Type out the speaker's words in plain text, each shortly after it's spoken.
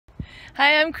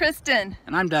Hi, I'm Kristen.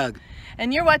 And I'm Doug.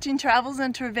 And you're watching Travels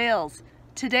and Travails.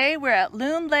 Today we're at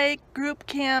Loon Lake Group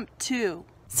Camp 2.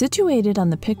 Situated on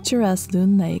the picturesque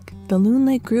Loon Lake, the Loon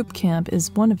Lake Group Camp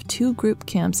is one of two group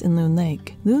camps in Loon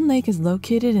Lake. Loon Lake is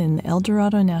located in the El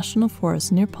Dorado National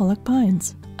Forest near Pollock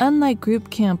Pines. Unlike Group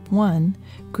Camp 1,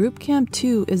 Group Camp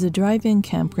 2 is a drive-in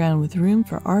campground with room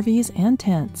for RVs and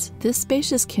tents. This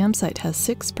spacious campsite has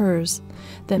 6 spurs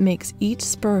that makes each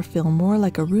spur feel more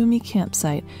like a roomy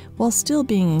campsite while still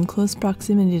being in close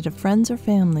proximity to friends or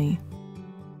family.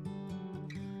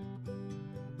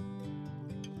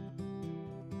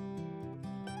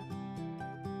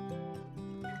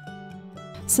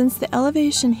 Since the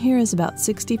elevation here is about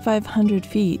 6,500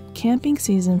 feet, camping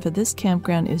season for this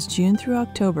campground is June through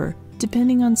October,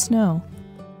 depending on snow.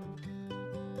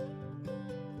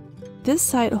 This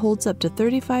site holds up to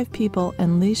 35 people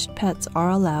and leashed pets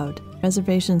are allowed.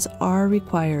 Reservations are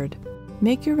required.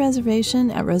 Make your reservation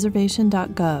at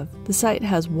reservation.gov. The site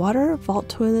has water, vault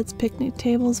toilets, picnic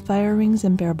tables, fire rings,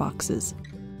 and bear boxes.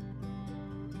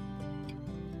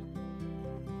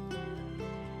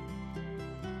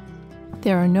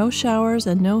 There are no showers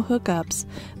and no hookups,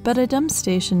 but a dump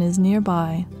station is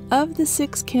nearby. Of the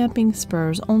 6 camping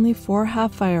spurs, only 4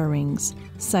 have fire rings.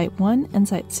 Site 1 and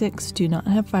Site 6 do not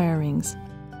have fire rings.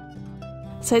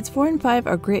 Sites 4 and 5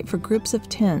 are great for groups of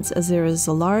tents as there is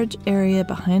a large area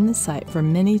behind the site for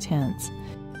many tents.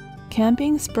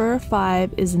 Camping Spur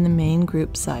 5 is in the main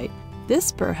group site. This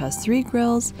spur has 3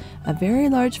 grills, a very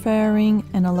large fire ring,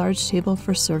 and a large table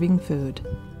for serving food.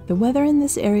 The weather in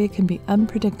this area can be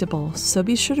unpredictable, so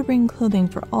be sure to bring clothing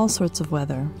for all sorts of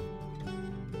weather.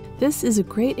 This is a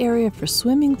great area for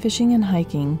swimming, fishing, and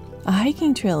hiking. A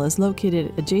hiking trail is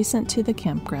located adjacent to the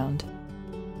campground.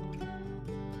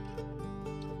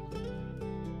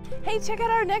 Hey, check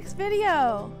out our next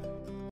video!